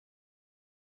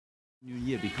New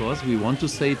Year, because we want to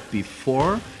say it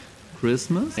before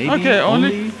Christmas. Maybe okay,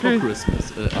 only for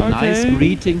Christmas. A nice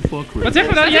greeting for Christmas. Wat zeg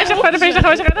je dan? Jij zegt bij de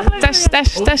feestdag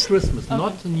Test Christmas,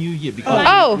 not New Year,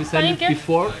 because we send it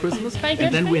before Christmas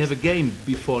and then we have a game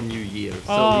before New Year.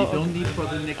 So we don't need for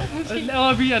the next.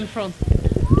 Oh, be in front.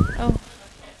 Oh.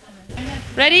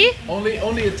 Ready?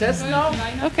 Only a test now?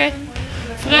 Okay.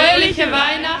 Fröhliche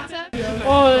Weihnachten.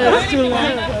 Oh, das ist zu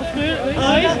lang. Für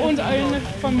euch und eure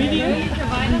Familie.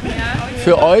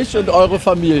 Für euch und eure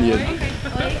Familien.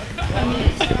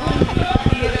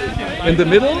 In the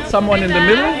middle? Someone in the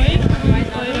middle?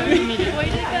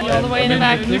 All the way in the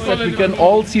back. That we can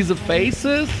all see the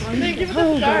faces.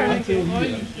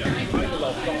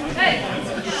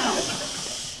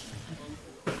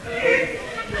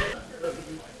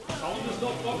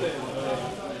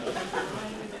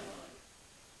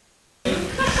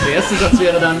 Der erste Satz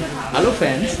wäre dann: Hallo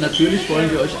Fans, natürlich wollen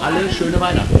wir euch alle schöne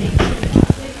Weihnachten.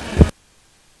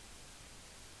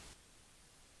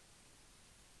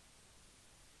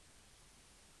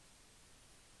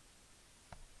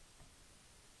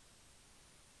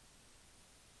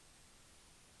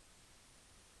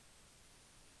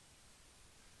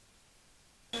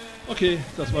 Okay,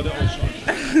 das war der Ausschlag.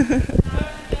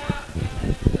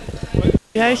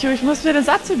 Ja, ich muss mir den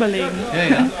Satz überlegen.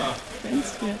 Ja.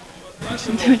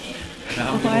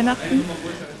 Weihnachten.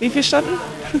 Wie viele Stunden?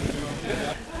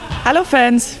 Hallo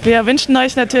Fans, wir wünschen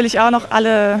euch natürlich auch noch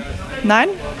alle... Nein?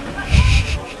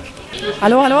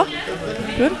 Hallo?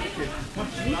 Gut?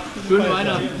 Schöne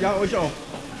Weihnachten. Ja, euch auch.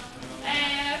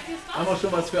 Haben wir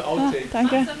schon was für Outtakes.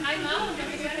 Danke.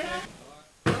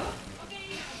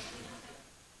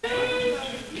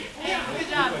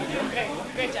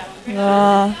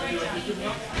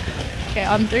 Okay,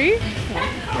 on 3.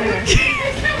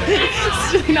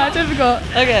 It's not difficult.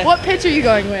 Okay. What pitch are you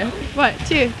going with? 1,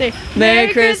 2, 3. Merry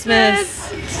Christmas!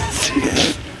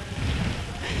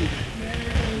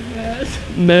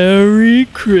 Merry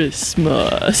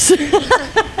Christmas! 2,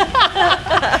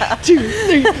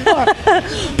 3, 4.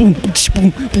 Boom,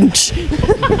 boom, boom.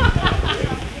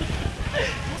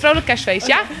 Vrolijk kerstfeest,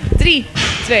 ja? 3,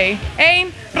 2,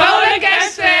 1. Vrolijk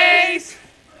kerstfeest!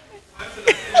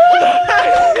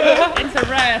 It's a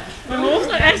wrap. We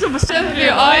mochten echt op een stem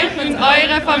Für euch und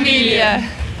eure Familie.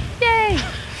 Yay!